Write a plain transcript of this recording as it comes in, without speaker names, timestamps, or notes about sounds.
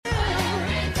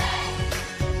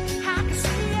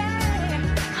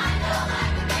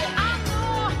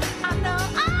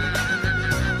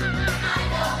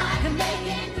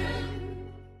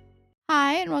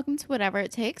welcome to Whatever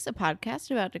It Takes, a podcast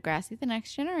about Degrassi The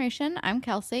Next Generation. I'm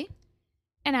Kelsey.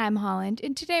 And I'm Holland,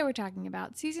 and today we're talking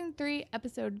about Season 3,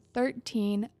 Episode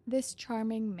 13, This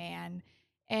Charming Man.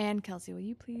 And Kelsey, will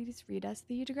you please read us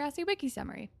the Degrassi Wiki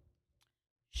summary?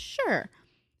 Sure.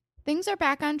 Things are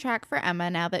back on track for Emma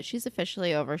now that she's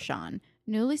officially over Sean.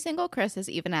 Newly single Chris has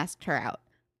even asked her out.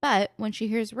 But when she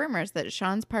hears rumors that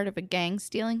Sean's part of a gang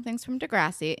stealing things from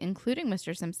Degrassi, including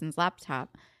Mr. Simpson's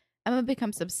laptop, Emma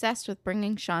becomes obsessed with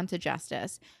bringing Sean to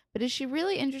justice. But is she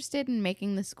really interested in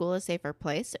making the school a safer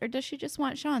place, or does she just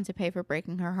want Sean to pay for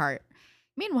breaking her heart?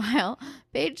 Meanwhile,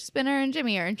 Paige, Spinner, and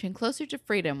Jimmy are inching closer to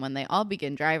freedom when they all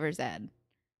begin driver's ed.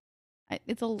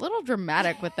 It's a little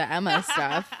dramatic with the Emma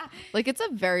stuff. Like, it's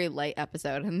a very light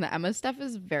episode, and the Emma stuff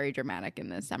is very dramatic in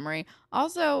this summary.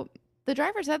 Also, the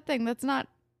driver's ed thing, that's not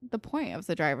the point of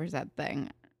the driver's ed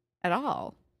thing at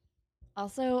all.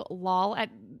 Also, lol at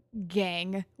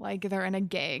gang. Like, they're in a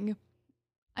gang.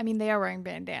 I mean, they are wearing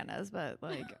bandanas, but,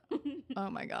 like, oh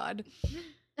my God.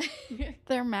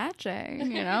 They're matching,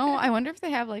 you know? I wonder if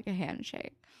they have, like, a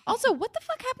handshake. Also, what the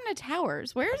fuck happened to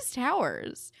Towers? Where's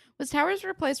Towers? Was Towers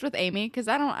replaced with Amy? Because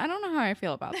I don't know how I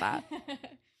feel about that.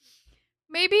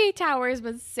 Maybe Towers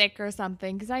was sick or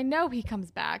something, because I know he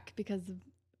comes back, because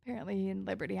apparently he and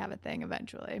Liberty have a thing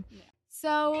eventually. Yeah.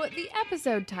 So, the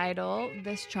episode title,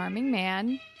 This Charming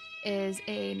Man, is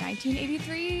a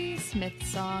 1983 Smith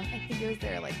song. I think it was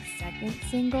their like second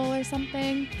single or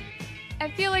something. I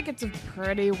feel like it's a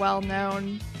pretty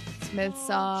well-known Smith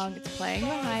song. It's playing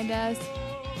behind us.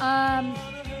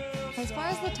 As far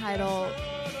as the title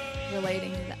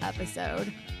relating to the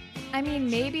episode, I mean,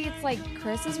 maybe it's like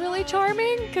Chris is really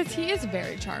charming, because he is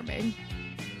very charming.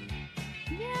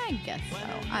 Yeah, I guess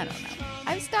so. I don't know.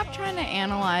 I've stopped trying to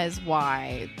analyze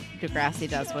why Degrassi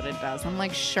does what it does. I'm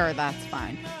like, sure, that's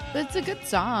fine. But it's a good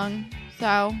song.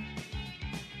 So,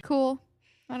 cool.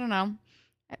 I don't know.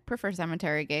 I prefer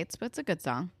Cemetery Gates, but it's a good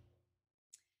song.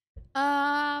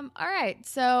 All right.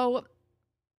 So,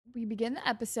 we begin the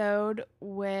episode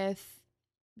with,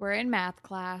 we're in math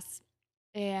class,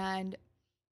 and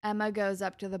Emma goes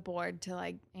up to the board to,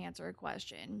 like, answer a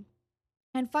question.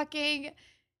 And fucking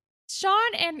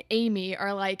Sean and Amy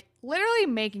are like literally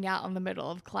making out in the middle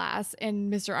of class,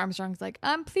 and Mr. Armstrong's like,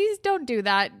 please don't do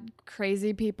that,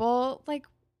 crazy people. Like,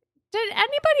 did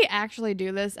anybody actually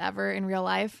do this ever in real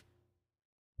life?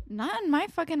 Not in my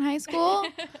fucking high school.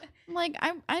 Like,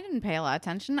 I didn't pay a lot of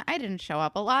attention. I didn't show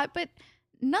up a lot, but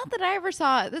not that I ever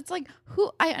saw it. It's like,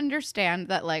 I understand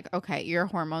that, like, okay, your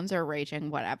hormones are raging,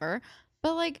 whatever,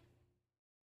 but like,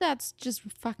 that's just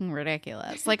fucking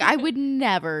ridiculous. Like, I would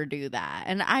never do that.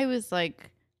 And I was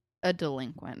like a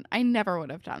delinquent. I never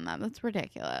would have done that. That's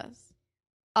ridiculous.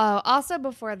 Oh, also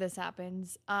before this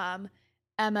happens, Emma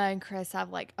and Chris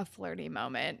have like a flirty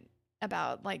moment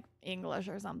about like English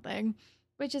or something,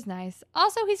 which is nice.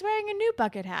 Also, he's wearing a new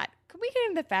bucket hat. Can we get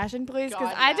into fashion, please?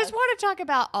 Because I just want to talk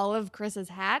about all of Chris's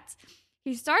hats.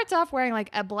 He starts off wearing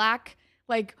like a black,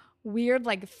 like weird,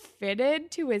 like fitted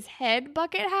to his head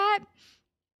bucket hat.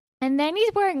 And then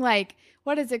he's wearing, like,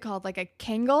 what is it called? Like a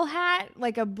Kangol hat,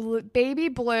 like a baby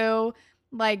blue,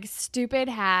 like, stupid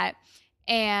hat.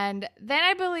 And then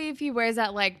I believe he wears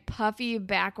that, like, puffy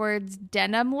backwards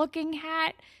denim-looking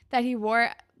hat that he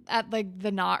wore at, like,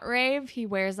 the Knot Rave. He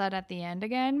wears that at the end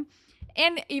again.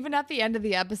 And even at the end of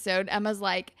the episode, Emma's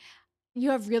like, you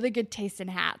have really good taste in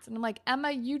hats. And I'm like, Emma,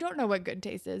 you don't know what good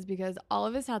taste is, because all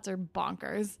of his hats are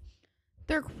bonkers.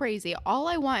 They're crazy. All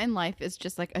I want in life is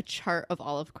just like a chart of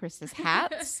all of Chris's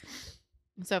hats.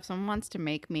 So if someone wants to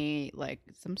make me like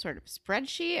some sort of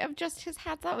spreadsheet of just his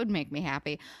hats, that would make me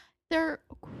happy. They're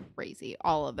crazy,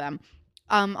 all of them.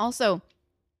 Also,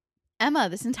 Emma,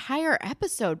 this entire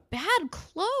episode, bad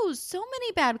clothes, so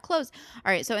many bad clothes.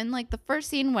 All right, so in like the first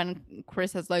scene when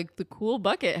Chris has like the cool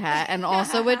bucket hat and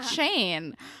also a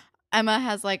chain, Emma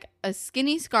has like a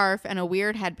skinny scarf and a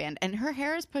weird headband, and her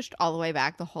hair is pushed all the way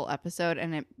back the whole episode,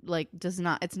 and it like it's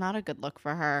not a good look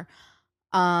for her.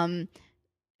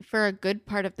 For a good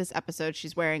part of this episode,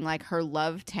 she's wearing like her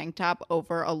love tank top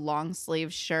over a long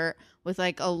sleeve shirt with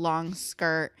like a long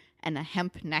skirt and a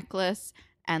hemp necklace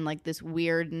and like this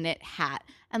weird knit hat.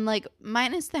 And like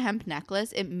minus the hemp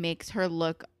necklace, it makes her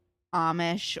look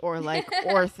Amish or like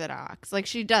Orthodox. Like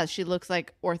she looks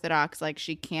like Orthodox, like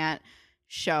she can't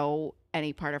show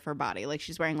any part of her body. Like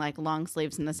she's wearing like long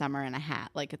sleeves in the summer and a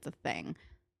hat, like it's a thing.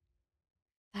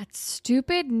 That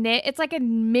stupid knit, it's like a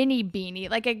mini beanie.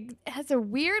 Like it has a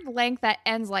weird length that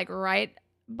ends like right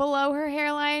below her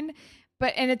hairline,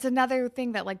 and it's another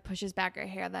thing that like pushes back her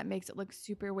hair that makes it look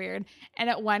super weird. And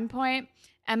at one point,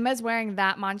 Emma's wearing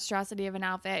that monstrosity of an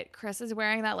outfit. Chris is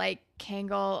wearing that like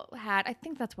Kangol hat. I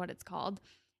think that's what it's called.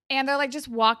 And they're like just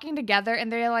walking together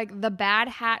and they're like the bad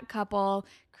hat couple.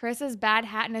 Chris's bad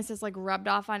hatness is like rubbed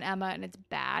off on Emma and it's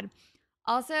bad.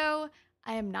 Also,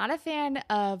 I am not a fan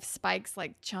of Spike's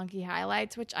like chunky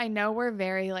highlights, which I know were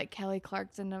very like Kelly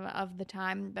Clarkson of the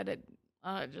time, but it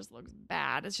just looks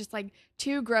bad. It's just like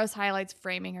 2 gross highlights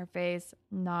framing her face.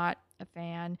 Not a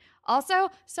fan. Also,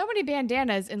 so many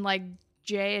bandanas in like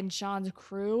Jay and Sean's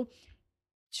crew.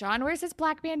 Sean wears his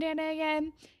black bandana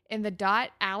again. In the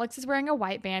dot, Alex is wearing a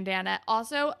white bandana.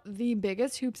 Also, the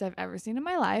biggest hoops I've ever seen in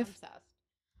my life.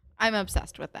 I'm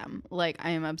obsessed with them. Like,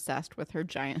 I am obsessed with her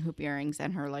giant hoop earrings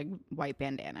and her like white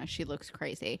bandana. She looks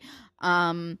crazy.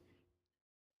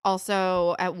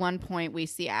 Also, at one point we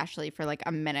see Ashley for like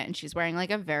a minute and she's wearing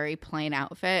like a very plain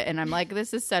outfit. And I'm like,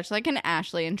 this is such like an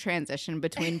Ashley in transition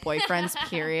between boyfriends,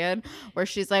 period, where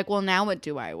she's like, well, now what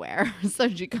do I wear? So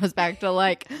she goes back to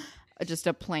like just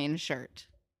a plain shirt.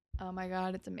 Oh my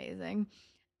God, it's amazing.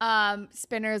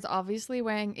 Spinner is obviously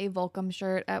wearing a Volcom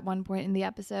shirt at one point in the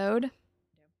episode.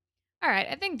 All right,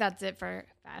 I think that's it for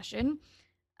fashion,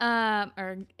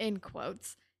 or in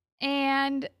quotes.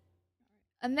 And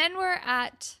then we're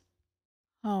at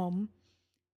home,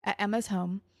 at Emma's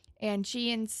home, and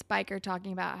she and Spike are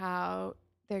talking about how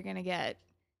they're going to get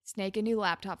Snake a new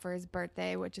laptop for his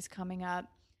birthday, which is coming up,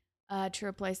 to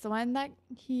replace the one that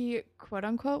he, quote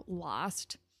unquote,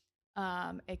 lost,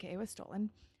 aka was stolen.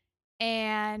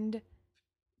 And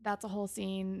that's a whole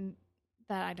scene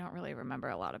that I don't really remember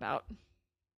a lot about.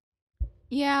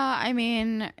 Yeah, I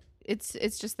mean, it's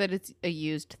just that it's a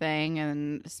used thing,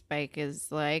 and Spike is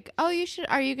like, "Oh,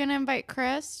 are you gonna invite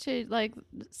Chris to like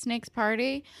Snake's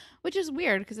party?" Which is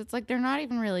weird because it's like they're not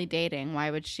even really dating.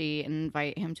 Why would she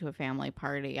invite him to a family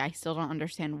party? I still don't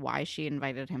understand why she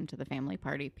invited him to the family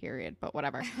party. Period. But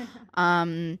whatever.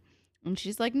 And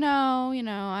she's like, "No,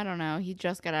 I don't know. He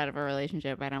just got out of a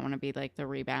relationship. I don't want to be like the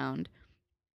rebound."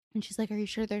 And she's like, are you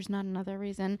sure there's not another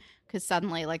reason? Because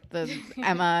suddenly, like, the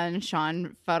Emma and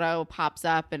Sean photo pops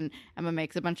up and Emma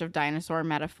makes a bunch of dinosaur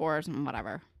metaphors and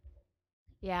whatever.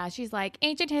 Yeah, she's like,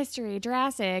 ancient history,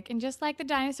 Jurassic, and just like the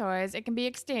dinosaurs, it can be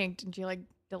extinct. And she, like,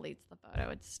 deletes the photo.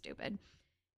 It's stupid.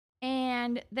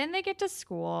 And then they get to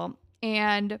school,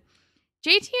 and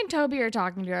JT and Toby are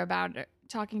talking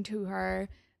to her,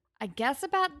 I guess,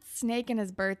 about Snake and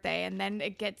his birthday. And then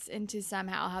it gets into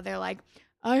somehow how they're like,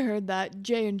 I heard that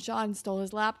Jay and Sean stole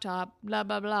his laptop, blah,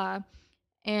 blah, blah.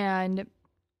 And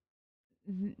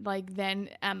like then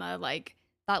Emma, like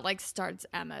that like starts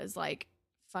Emma's like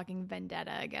fucking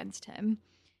vendetta against him.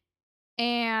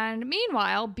 And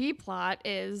meanwhile, B plot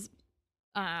is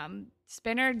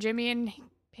Spinner, Jimmy, and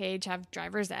Paige have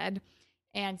driver's ed.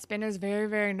 And Spinner's very,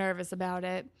 very nervous about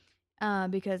it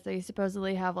because they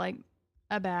supposedly have like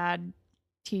a bad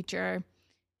teacher.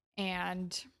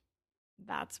 And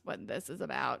that's what this is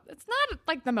about. It's not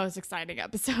like the most exciting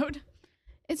episode.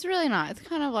 It's really not. It's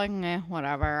kind of like,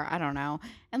 whatever. I don't know.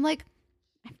 And like,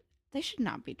 they should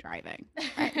not be driving.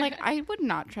 Right? Like, I would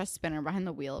not trust Spinner behind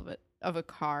the wheel of a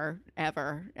car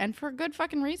ever. And for a good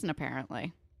fucking reason,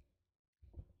 apparently.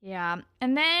 Yeah.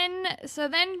 And then,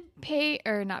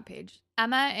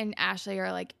 Emma and Ashley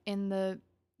are like in the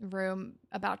room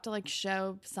about to like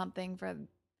show something for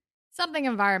something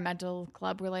environmental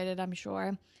club related, I'm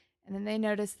sure. And then they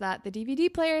notice that the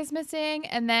DVD player is missing.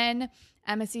 And then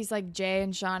Emma sees like Jay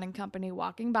and Sean and company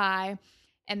walking by.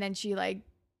 And then she like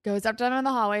goes up to them in the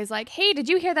hallways like, hey, did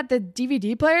you hear that the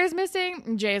DVD player is missing?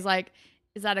 And Jay's like,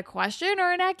 is that a question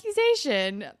or an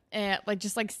accusation? And like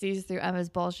just like sees through Emma's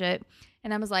bullshit.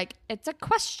 And Emma's like, it's a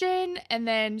question. And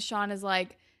then Sean is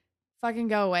like, fucking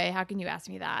go away. How can you ask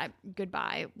me that?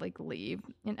 Goodbye. Like leave.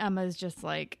 And Emma's just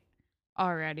like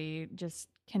already just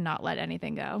cannot let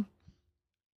anything go.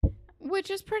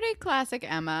 Which is pretty classic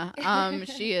Emma.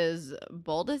 She is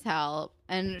bold as hell.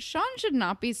 And Sean should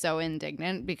not be so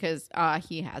indignant because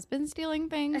he has been stealing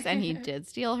things and he did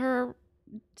steal her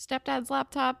stepdad's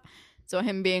laptop. So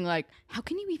him being like, how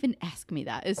can you even ask me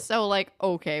that is so like,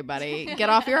 okay, buddy,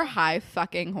 get off your high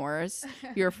fucking horse.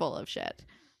 You're full of shit.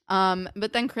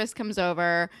 But then Chris comes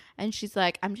over and she's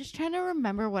like, I'm just trying to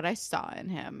remember what I saw in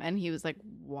him. And he was like,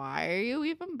 why are you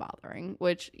even bothering?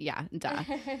 Which, yeah, duh.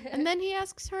 And then he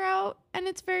asks her out and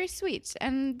it's very sweet.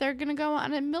 And they're going to go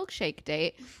on a milkshake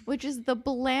date, which is the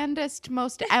blandest,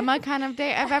 most Emma kind of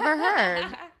date I've ever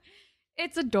heard.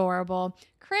 It's adorable.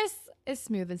 Chris is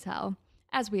smooth as hell,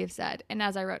 as we have said. And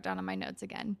as I wrote down on my notes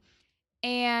again.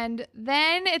 And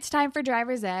then it's time for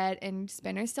driver's ed, and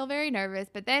Spinner's still very nervous,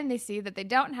 but then they see that they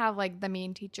don't have like the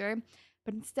mean teacher,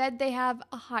 but instead they have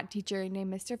a hot teacher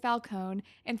named Mr. Falcone,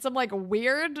 and some like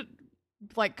weird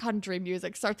like country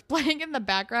music starts playing in the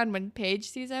background when Paige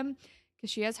sees him because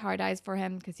she has hard eyes for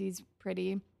him because he's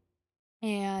pretty.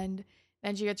 And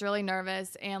then she gets really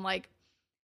nervous and like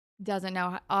doesn't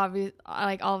know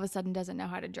like all of a sudden doesn't know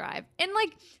how to drive. And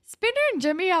like Spinner and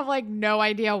Jimmy have like no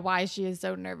idea why she is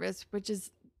so nervous, which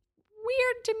is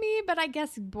weird to me, but I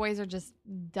guess boys are just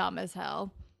dumb as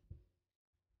hell.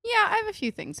 Yeah, I have a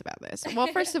few things about this. Well,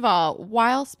 first of all,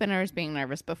 while Spinner is being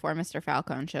nervous before Mr.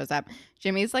 Falcone shows up,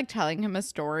 Jimmy's like telling him a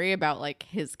story about like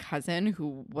his cousin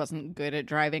who wasn't good at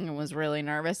driving and was really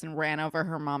nervous and ran over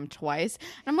her mom twice.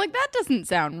 And I'm like, that doesn't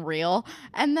sound real.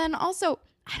 And then also,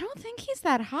 I don't think he's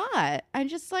that hot. I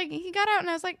just like, he got out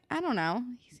and I was like, I don't know.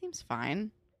 He seems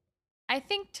fine. I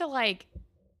think to like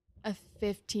a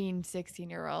 15,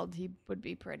 16-year-old, he would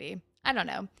be pretty. I don't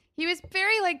know. He was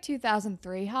very like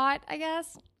 2003 hot, I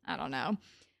guess. I don't know.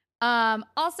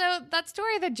 Also, that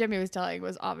story that Jimmy was telling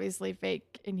was obviously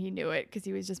fake, and he knew it because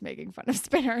he was just making fun of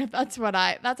Spinner. That's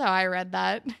how I read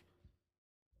that.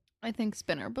 I think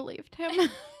Spinner believed him.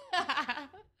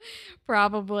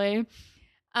 Probably.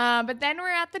 But then we're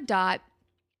at the dot,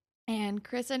 and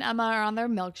Chris and Emma are on their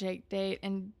milkshake date,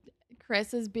 and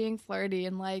Chris is being flirty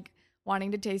and like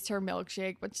wanting to taste her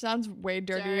milkshake, which sounds way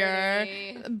dirtier.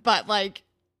 But like,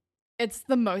 it's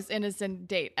the most innocent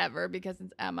date ever because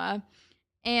it's Emma.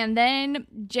 And then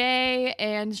Jay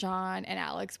and Sean and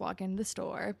Alex walk in the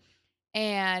store.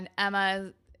 And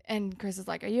Emma and Chris is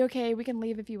like, are you okay? We can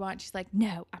leave if you want. She's like,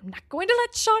 no, I'm not going to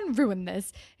let Sean ruin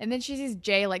this. And then she sees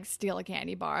Jay like steal a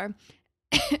candy bar.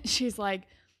 She's like,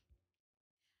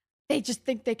 they just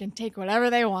think they can take whatever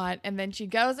they want. And then she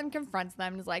goes and confronts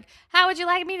them and is like, how would you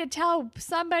like me to tell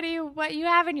somebody what you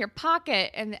have in your pocket?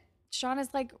 And Sean is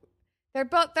like, they're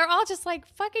all just like,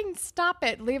 fucking stop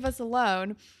it. Leave us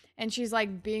alone. And she's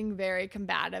like being very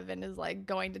combative and is like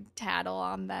going to tattle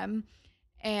on them.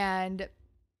 And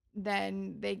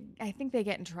then I think they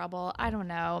get in trouble. I don't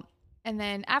know. And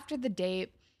then after the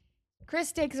date,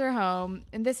 Chris takes her home.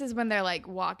 And this is when they're like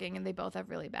walking and they both have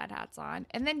really bad hats on.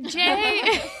 And then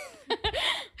Jay.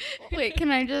 Wait,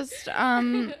 can I just,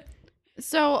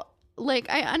 so like,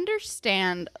 I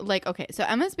understand, like, okay, so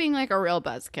Emma's being like a real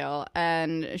buzzkill,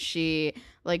 and she,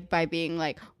 like, by being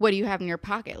like, what do you have in your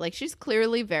pocket? Like, she's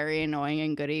clearly very annoying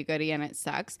and goody-goody, and it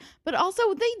sucks. But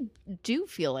also, they do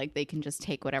feel like they can just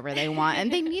take whatever they want,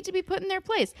 and they need to be put in their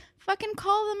place. Fucking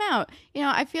call them out. You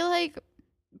know, I feel like,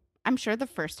 I'm sure the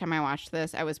first time I watched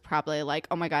this, I was probably like,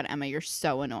 oh my God, Emma, you're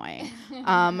so annoying.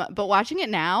 But watching it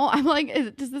now, I'm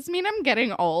like, does this mean I'm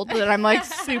getting old? That I'm like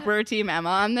super team Emma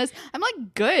on this? I'm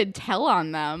like, good, tell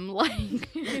on them.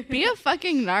 Like, be a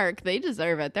fucking narc. They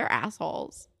deserve it. They're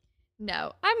assholes.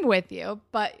 No, I'm with you.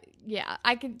 But yeah,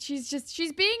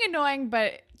 she's being annoying,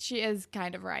 but she is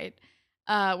kind of right.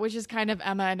 Which is kind of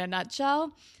Emma in a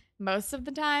nutshell most of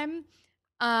the time.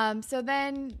 So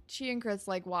then she and Chris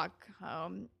like walk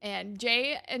home, and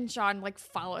Jay and Sean like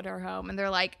followed her home, and they're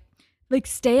like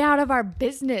stay out of our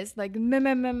business, like meh,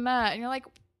 meh, meh, meh. And you're like,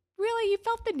 really? You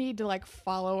felt the need to like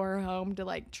follow her home to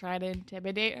like try to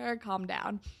intimidate her? Calm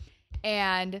down.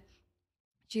 And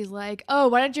she's like, oh,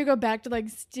 why don't you go back to like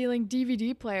stealing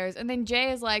DVD players? And then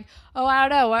Jay is like, oh, I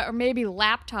don't know, or maybe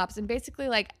laptops, and basically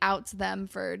like outs them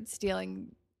for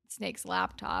stealing Snake's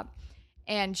laptop.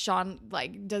 And Sean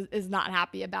like is not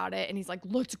happy about it, and he's like,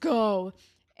 let's go.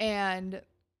 And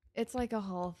it's like a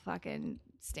whole fucking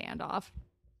standoff.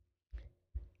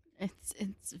 It's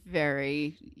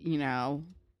very, you know,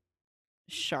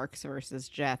 sharks versus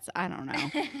jets. I don't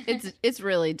know. It's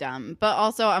really dumb. But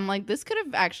also I'm like, this could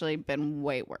have actually been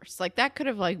way worse. Like, that could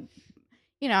have, like,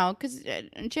 you know, because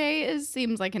Jay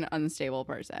seems like an unstable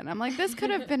person. I'm like, this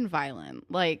could have been violent.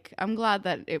 Like, I'm glad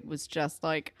that it was just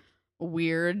like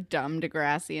weird, dumb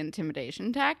Degrassi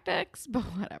intimidation tactics, but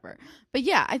whatever. But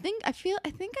yeah, I think I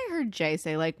heard Jay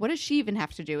say, like, what does she even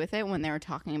have to do with it when they were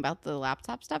talking about the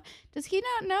laptop stuff? Does he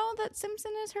not know that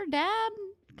Simpson is her dad?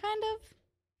 Kind of.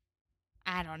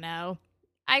 I don't know.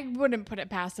 I wouldn't put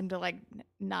it past him to like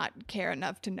not care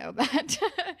enough to know that.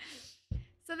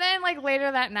 So then like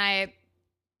later that night,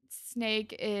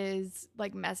 Snake is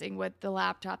like messing with the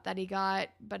laptop that he got,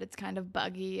 but it's kind of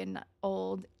buggy and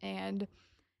old, and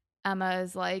Emma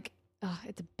is like, oh,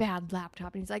 it's a bad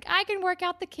laptop. And he's like, I can work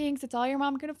out the kinks. It's all your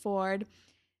mom can afford.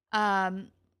 And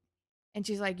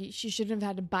she's like, she shouldn't have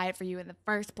had to buy it for you in the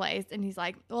first place. And he's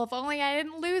like, well, if only I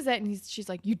didn't lose it. And she's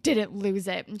like, you didn't lose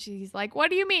it. And she's like, what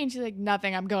do you mean? She's like,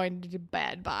 nothing. I'm going to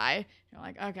bed. Bye. And you're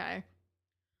like, okay.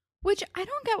 Which I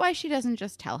don't get why she doesn't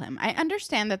just tell him. I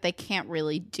understand that they can't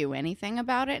really do anything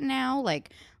about it now.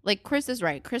 Like Chris is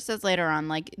right. Chris says later on,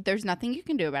 like, there's nothing you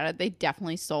can do about it. They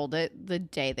definitely sold it the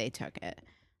day they took it.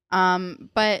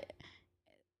 But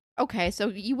Okay, so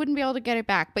you wouldn't be able to get it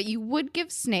back, but you would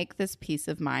give Snake this peace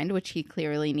of mind, which he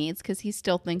clearly needs because he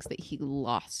still thinks that he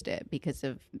lost it because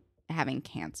of having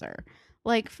cancer.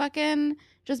 Like, fucking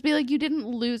just be like, you didn't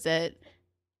lose it.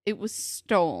 It was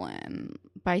stolen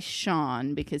by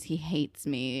Sean because he hates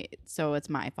me, so it's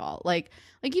my fault. Like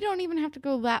you don't even have to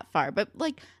go that far. But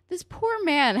like, this poor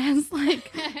man has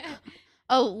like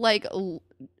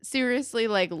seriously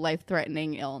like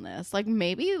life-threatening illness. Like,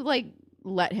 maybe like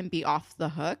let him be off the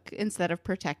hook instead of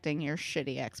protecting your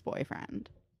shitty ex-boyfriend.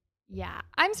 Yeah,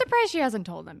 I'm surprised she hasn't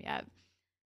told him yet.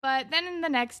 But then in the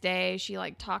next day, she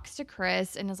like talks to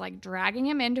Chris and is like dragging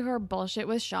him into her bullshit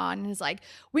with Sean and is like,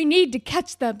 we need to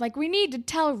catch them. Like, we need to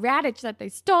tell Raditch that they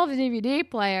stole the DVD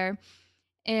player.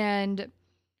 And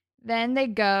then they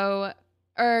go,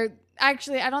 or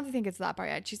actually, I don't think it's that part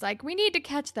yet. She's like, we need to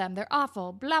catch them. They're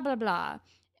awful, blah, blah, blah.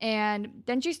 And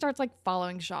then she starts like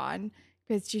following Sean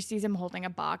because she sees him holding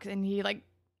a box and he like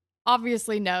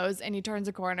obviously knows, and he turns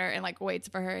a corner and like waits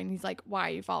for her and he's like, why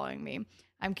are you following me?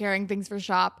 I'm carrying things for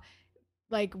shop.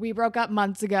 Like, we broke up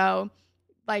months ago.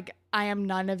 Like, I am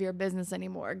none of your business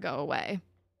anymore. Go away.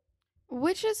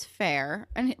 Which is fair.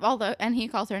 And he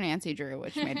calls her Nancy Drew,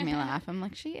 which made me laugh. I'm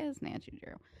like, she is Nancy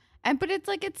Drew. But it's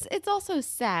like, it's also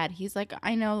sad. He's like,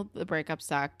 I know the breakup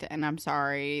sucked and I'm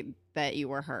sorry that you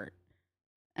were hurt.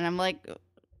 And I'm like,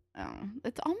 oh,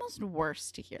 it's almost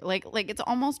worse to hear. Like it's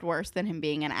almost worse than him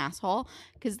being an asshole.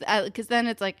 Because then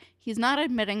it's like, he's not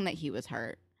admitting that he was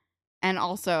hurt. And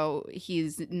also,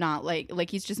 he's not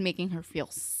like he's just making her feel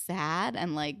sad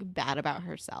and like bad about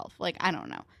herself. Like, I don't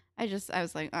know. I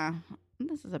was like,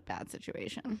 this is a bad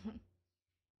situation.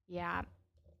 Yeah,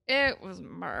 it was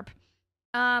merp.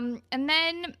 And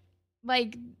then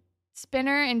like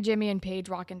Spinner and Jimmy and Paige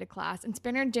walk into class, and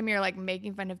Spinner and Jimmy are like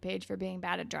making fun of Paige for being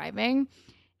bad at driving.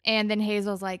 And then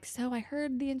Hazel's like, so I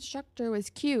heard the instructor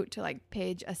was cute, to like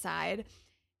Paige aside.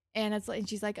 And it's like, and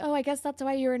she's like, oh, I guess that's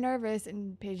why you were nervous.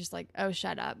 And Paige is like, oh,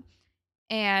 shut up.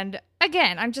 And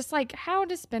again, I'm just like, how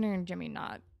does Spinner and Jimmy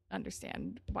not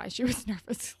understand why she was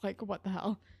nervous? Like, what the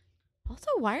hell? Also,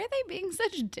 why are they being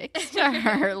such dicks to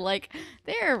her? Like,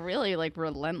 they're really like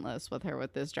relentless with her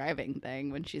with this driving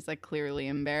thing when she's like clearly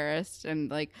embarrassed.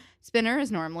 And like, Spinner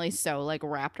is normally so like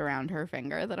wrapped around her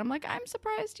finger that I'm like, I'm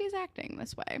surprised he's acting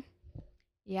this way.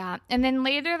 Yeah. And then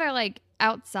later they're like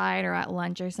outside or at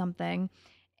lunch or something.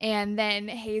 And then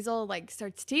Hazel like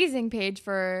starts teasing Paige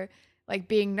for like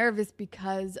being nervous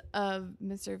because of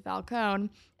Mr.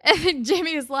 Falcone. And then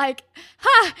Jimmy's like,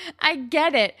 ha, I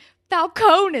get it.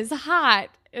 Falcone is hot.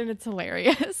 And it's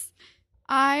hilarious.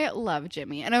 I love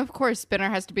Jimmy. And of course, Spinner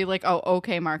has to be like, oh,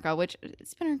 okay, Marco, which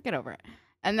Spinner, get over it.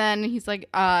 And then he's like,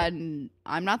 I'm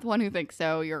not the one who thinks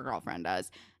so. Your girlfriend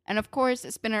does. And of course,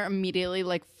 Spinner immediately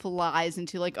like flies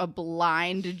into like a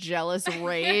blind, jealous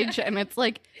rage. And it's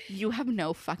like, you have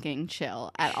no fucking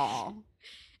chill at all.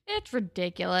 It's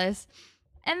ridiculous.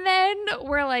 And then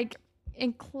we're like,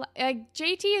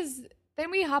 JT is,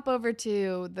 then we hop over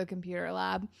to the computer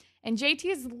lab. And JT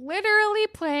is literally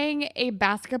playing a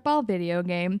basketball video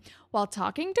game while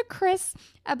talking to Chris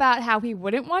about how he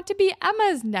wouldn't want to be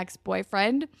Emma's next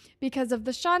boyfriend because of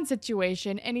the Sean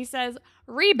situation. And he says,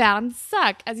 rebounds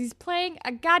suck, as he's playing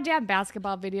a goddamn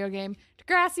basketball video game.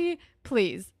 Degrassi,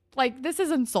 please. Like, this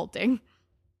is insulting.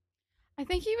 I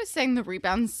think he was saying the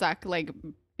rebounds suck, like,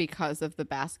 because of the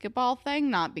basketball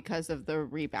thing, not because of the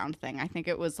rebound thing. I think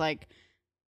it was like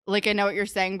I know what you're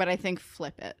saying, but I think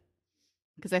flip it.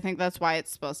 Because I think that's why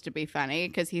it's supposed to be funny.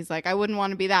 Because he's like, I wouldn't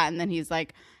want to be that. And then he's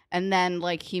like, and then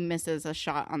like he misses a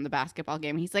shot on the basketball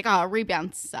game. He's like, oh,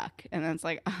 rebounds suck. And then it's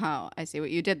like, oh, I see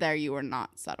what you did there. You were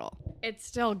not subtle. It's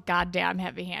still goddamn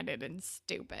heavy-handed and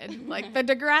stupid. Like, the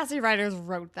Degrassi writers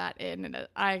wrote that in, and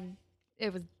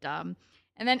it was dumb.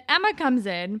 And then Emma comes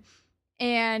in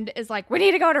and is like, we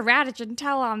need to go to Raditch and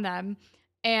tell on them.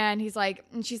 And he's like,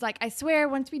 and she's like, I swear,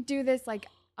 once we do this, like,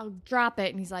 I'll drop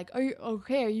it. And he's like, are you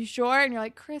okay? Are you sure? And you're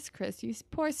like, Chris, you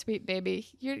poor sweet baby.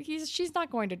 She's not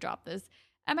going to drop this.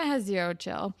 Emma has zero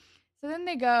chill. So then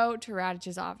they go to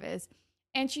Raditch's office,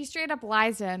 and she straight up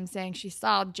lies to him, saying she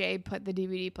saw Jay put the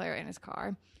DVD player in his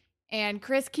car. And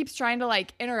Chris keeps trying to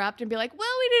like interrupt and be like, well,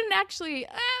 we didn't actually,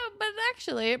 but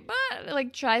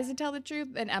like tries to tell the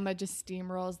truth. And Emma just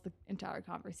steamrolls the entire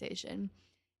conversation,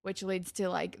 which leads to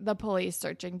like the police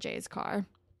searching Jay's car.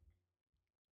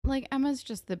 Like, Emma's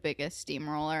just the biggest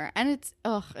steamroller. And it's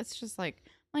just like,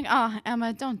 oh,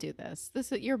 Emma, don't do this.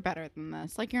 You're better than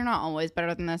this. Like, you're not always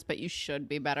better than this, but you should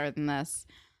be better than this.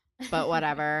 But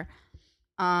whatever.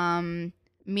 Meanwhile,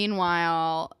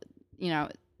 you know,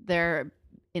 they're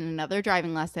in another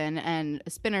driving lesson, and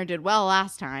Spinner did well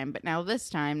last time, but now this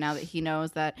time, now that he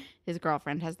knows that his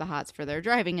girlfriend has the hots for their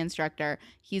driving instructor,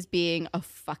 he's being a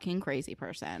fucking crazy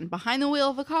person behind the wheel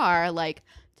of a car, like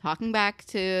talking back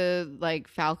to like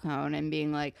Falcone and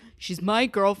being like, she's my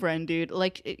girlfriend, dude.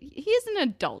 Like, he is an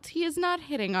adult. He is not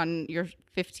hitting on your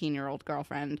 15-year-old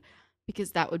girlfriend,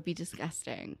 because that would be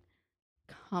disgusting.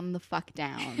 Calm the fuck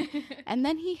down. And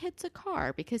then he hits a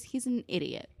car because he's an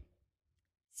idiot.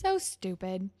 So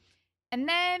stupid. And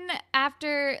then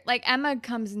after, like, Emma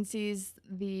comes and sees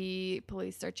the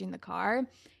police searching the car,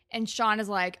 and Sean is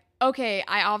like, okay,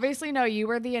 I obviously know you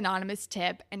were the anonymous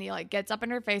tip. And he, like, gets up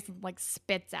in her face and, like,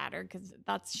 spits at her, because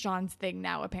that's Sean's thing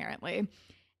now, apparently.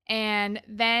 And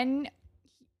then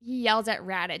he yells at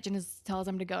Raditch and tells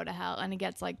him to go to hell. And he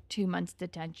gets, like, 2 months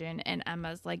detention, and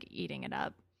Emma's, like, eating it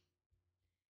up.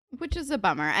 Which is a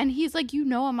bummer. And he's like, you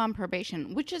know, I'm on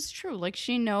probation, which is true. Like,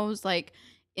 she knows, like,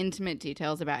 intimate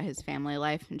details about his family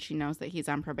life, and she knows that he's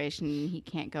on probation and he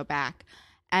can't go back.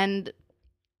 And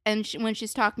when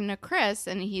she's talking to Chris,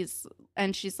 and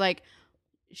she's like,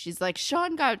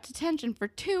 Sean got detention for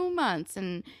 2 months,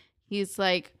 and he's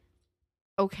like,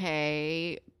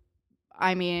 okay,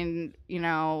 I mean, you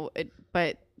know,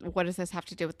 but what does this have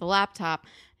to do with the laptop?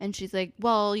 And she's like,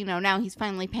 well, you know, now he's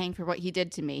finally paying for what he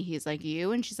did to me. He's like,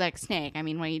 you? And she's like, Snake. I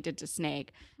mean, what he did to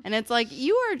Snake. And it's like,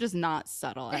 you are just not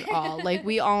subtle at all. Like,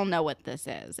 we all know what this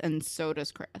is. And so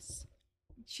does Chris.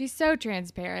 She's so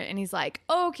transparent. And he's like,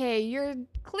 okay, you're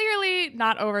clearly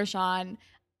not over Sean.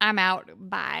 I'm out.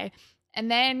 Bye.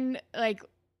 And then, like,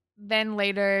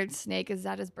 later, Snake is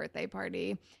at his birthday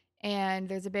party. And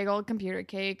there's a big old computer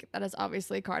cake that is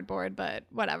obviously cardboard, but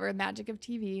whatever, magic of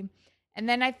TV. And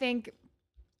then I think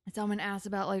someone asked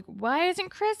about, like, why isn't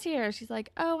Chris here? She's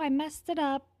like, oh, I messed it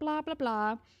up, blah, blah,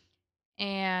 blah.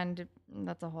 And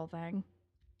that's a whole thing.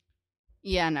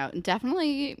 Yeah, no,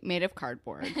 definitely made of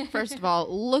cardboard. First of all,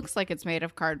 looks like it's made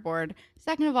of cardboard.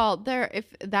 Second of all, if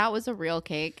that was a real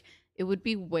cake, it would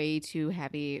be way too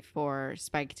heavy for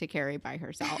Spike to carry by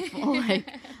herself.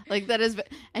 like that is,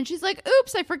 and she's like,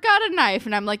 oops, I forgot a knife.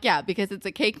 And I'm like, yeah, because it's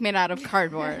a cake made out of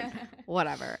cardboard.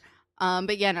 Whatever.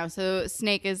 But yeah, no, so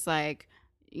Snake is like,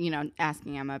 you know,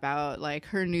 asking Emma about like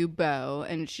her new beau,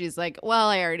 and she's like, well,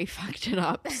 I already fucked it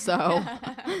up, so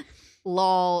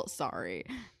lol, sorry.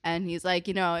 And he's like,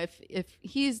 you know, if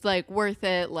he's like worth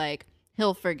it, like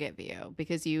he'll forgive you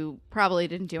because you probably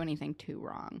didn't do anything too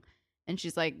wrong. And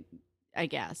she's like, I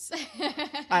guess.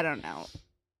 I don't know.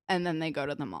 And then they go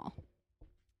to the mall.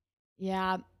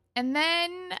 Yeah. And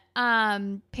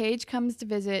then Paige comes to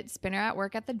visit Spinner at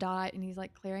work at the Dot, and he's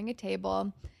like clearing a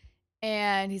table.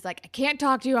 And he's like, I can't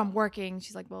talk to you. I'm working.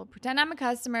 She's like, well, pretend I'm a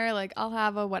customer. Like, I'll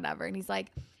have a whatever. And he's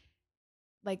like,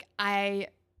 I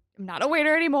am not a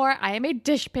waiter anymore. I am a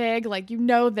dish pig. Like, you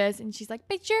know this. And she's like,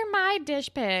 but you're my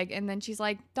dish pig. And then she's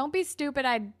like, don't be stupid.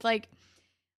 I'd like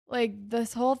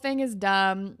this whole thing is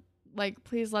dumb. Like,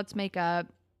 please, let's make up.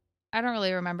 I don't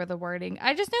really remember the wording.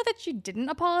 I just know that she didn't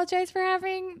apologize for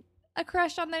having a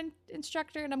crush on the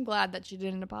instructor. And I'm glad that she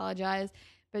didn't apologize.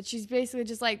 But she's basically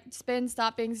just like, Spin,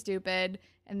 stop being stupid.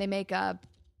 And they make up.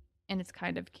 And it's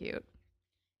kind of cute.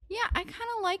 Yeah, I kind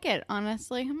of like it,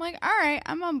 honestly. I'm like, all right,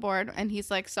 I'm on board. And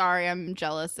he's like, sorry, I'm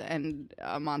jealous and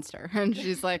a monster. And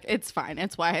she's like, it's fine.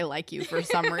 It's why I like you for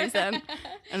some reason.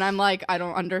 And I'm like, I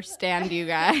don't understand you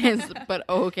guys, but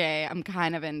okay, I'm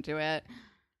kind of into it.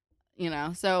 You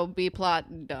know, so B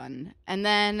plot done. And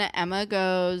then Emma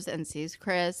goes and sees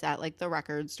Chris at like the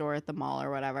record store at the mall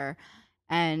or whatever.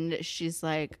 And she's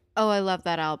like, oh, I love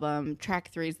that album.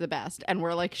 Track 3 is the best. And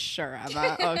we're like, sure,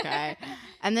 Emma. Okay.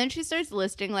 And then she starts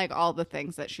listing like all the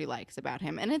things that she likes about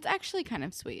him. And it's actually kind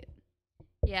of sweet.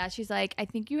 Yeah, she's like, I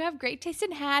think you have great taste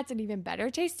in hats and even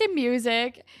better taste in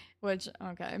music. Which,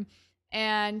 okay.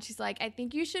 And she's like, I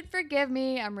think you should forgive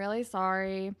me. I'm really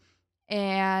sorry.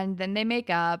 And then they make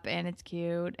up and it's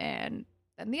cute. And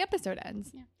then the episode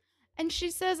ends. Yeah. And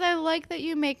she says, I like that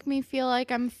you make me feel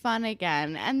like I'm fun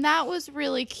again. And that was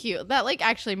really cute. That like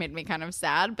actually made me kind of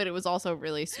sad, but it was also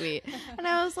really sweet. And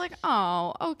I was like,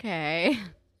 oh, okay.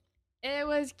 It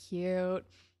was cute.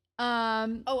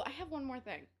 Oh, I have one more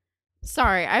thing.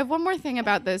 Sorry, I have one more thing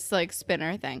about this like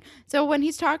Spinner thing. So when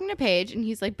he's talking to Paige and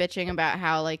he's like bitching about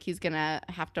how like he's gonna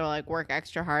have to like work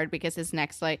extra hard because his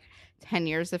next like 10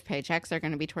 years of paychecks are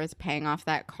gonna be towards paying off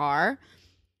that car.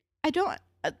 I don't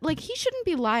like, he shouldn't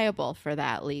be liable for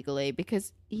that legally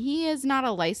because he is not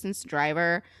a licensed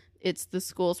driver. It's the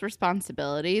school's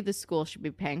responsibility. The school should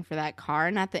be paying for that car,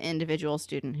 not the individual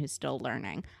student who's still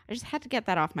learning. I just had to get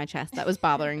that off my chest. That was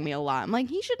bothering me a lot. I'm like,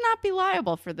 he should not be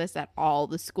liable for this at all.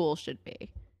 The school should be.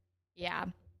 Yeah,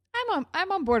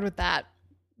 I'm on board with that.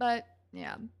 But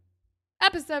Yeah.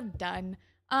 Episode done.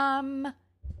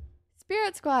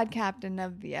 Spirit Squad captain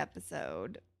of the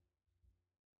episode.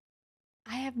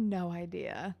 I have no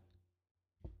idea.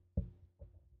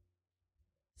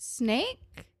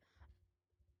 Snake?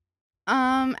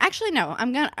 Actually no.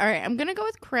 I'm gonna go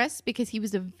with Chris because he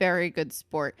was a very good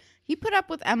sport. He put up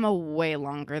with Emma way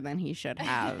longer than he should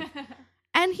have.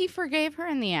 And he forgave her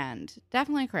in the end.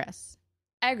 Definitely Chris.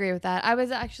 I agree with that. I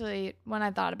was actually, when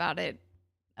I thought about it,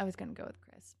 I was gonna go with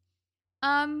Chris.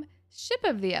 Ship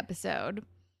of the episode.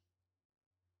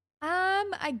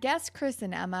 I guess Chris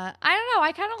and Emma. I don't know.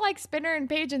 I kind of like Spinner and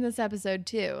Paige in this episode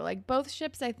too. Like both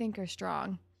ships I think are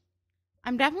strong.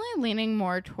 I'm definitely leaning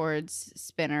more towards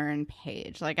Spinner and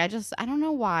Paige. Like I don't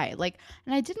know why. Like,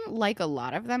 and I didn't like a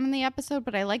lot of them in the episode,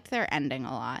 but I liked their ending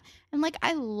a lot. And like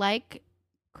I like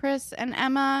Chris and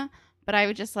Emma, but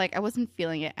I wasn't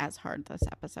feeling it as hard this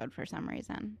episode for some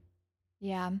reason.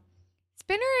 Yeah.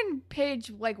 Spinner and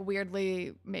Paige like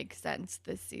weirdly make sense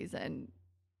this season,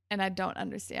 and I don't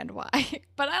understand why.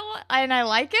 But I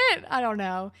like it. I don't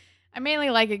know. I mainly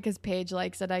like it because Paige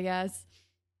likes it, I guess.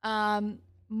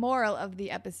 Moral of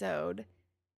the episode: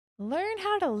 learn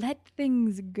how to let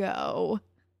things go.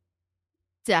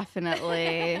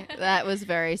 Definitely. That was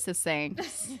very succinct.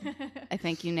 I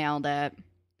think you nailed it.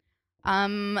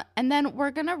 And then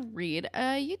we're gonna read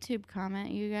a YouTube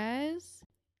comment, you guys.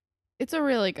 It's a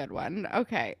really good one.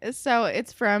 Okay, so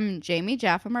it's from Jamie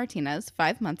Jaffa Martinez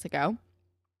 5 months ago.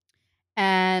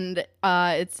 And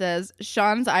it says,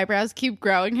 Sean's eyebrows keep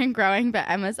growing and growing, but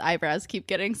Emma's eyebrows keep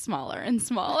getting smaller and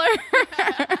smaller.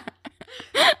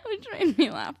 Which made me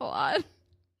laugh a lot.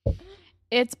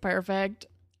 It's perfect.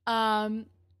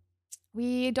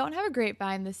 We don't have a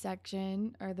grapevine this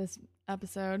section or this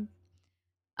episode.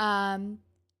 So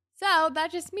that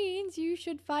just means you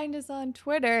should find us on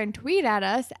Twitter and tweet at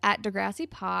us at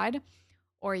DegrassiPod,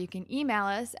 or you can email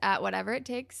us at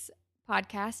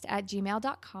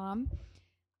whateverittakes.podcast@gmail.com.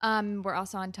 We're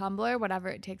also on Tumblr,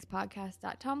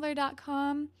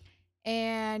 whateverittakespodcast.tumblr.com.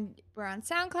 And we're on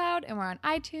SoundCloud and we're on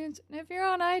iTunes. And if you're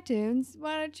on iTunes,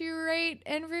 why don't you rate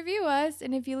and review us?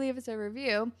 And if you leave us a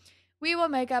review, we will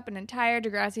make up an entire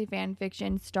Degrassi fan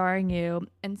fiction starring you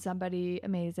and somebody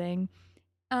amazing,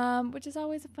 which is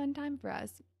always a fun time for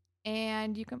us.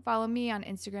 And you can follow me on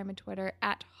Instagram and Twitter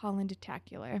at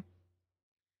HollandTacular.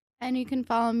 And you can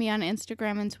follow me on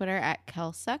Instagram and Twitter at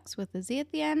KelSucks with a Z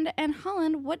at the end. And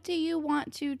Holland, what do you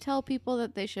want to tell people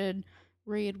that they should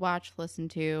read, watch, listen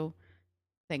to,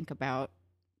 think about,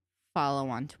 follow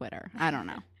on Twitter? I don't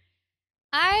know.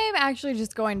 I'm actually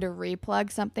just going to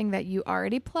replug something that you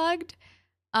already plugged.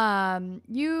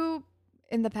 You,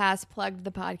 in the past, plugged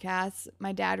the podcast.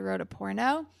 My dad wrote a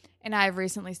porno, and I've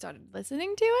recently started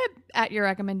listening to it at your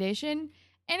recommendation.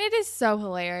 And it is so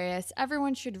hilarious.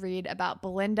 Everyone should read about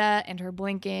Belinda and her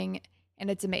blinking,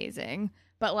 and it's amazing.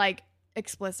 But like,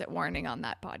 explicit warning on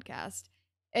that podcast.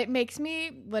 It makes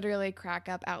me literally crack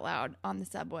up out loud on the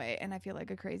subway, and I feel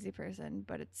like a crazy person,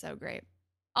 but it's so great.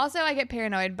 Also, I get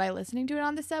paranoid by listening to it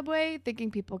on the subway, thinking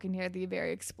people can hear the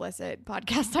very explicit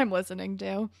podcast I'm listening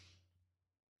to.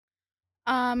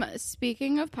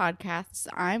 Speaking of podcasts,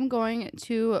 I'm going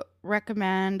to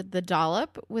recommend The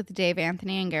Dollop with Dave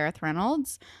Anthony and Gareth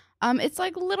Reynolds. It's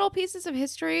like little pieces of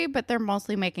history, but they're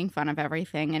mostly making fun of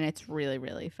everything, and it's really,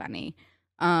 really funny.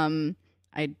 I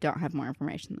don't have more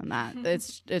information than that.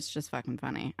 It's just fucking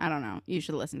funny. I don't know. You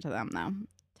should listen to them, though.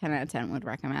 10 out of 10 would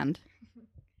recommend.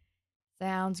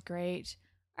 Sounds great.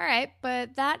 All right,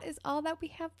 but that is all that we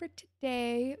have for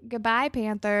today. Goodbye,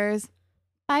 Panthers.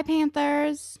 Bye,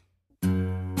 Panthers.